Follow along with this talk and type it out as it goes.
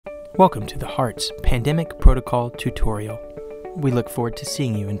Welcome to theHeart's Pandemic Protocol Tutorial. We look forward to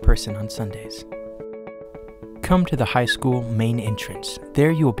seeing you in person on Sundays. Come to the high school main entrance. There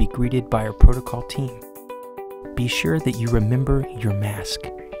you will be greeted by our protocol team. Be sure that you remember your mask.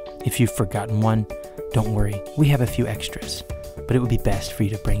 If you've forgotten one, don't worry, we have a few extras, but it would be best for you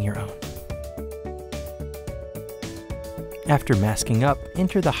to bring your own. After masking up,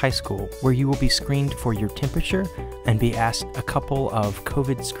 enter the high school where you will be screened for your temperature and be asked a couple of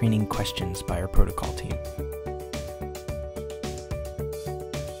COVID screening questions by our protocol team.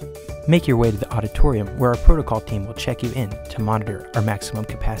 Make your way to the auditorium where our protocol team will check you in to monitor our maximum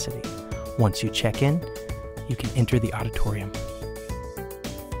capacity. Once you check in, you can enter the auditorium.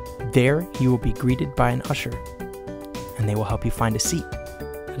 There, you will be greeted by an usher, and they will help you find a seat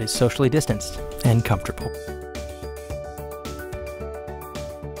that is socially distanced and comfortable.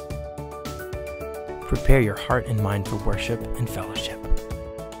 Prepare your heart and mind for worship and fellowship.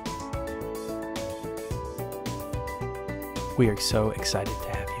 We are so excited to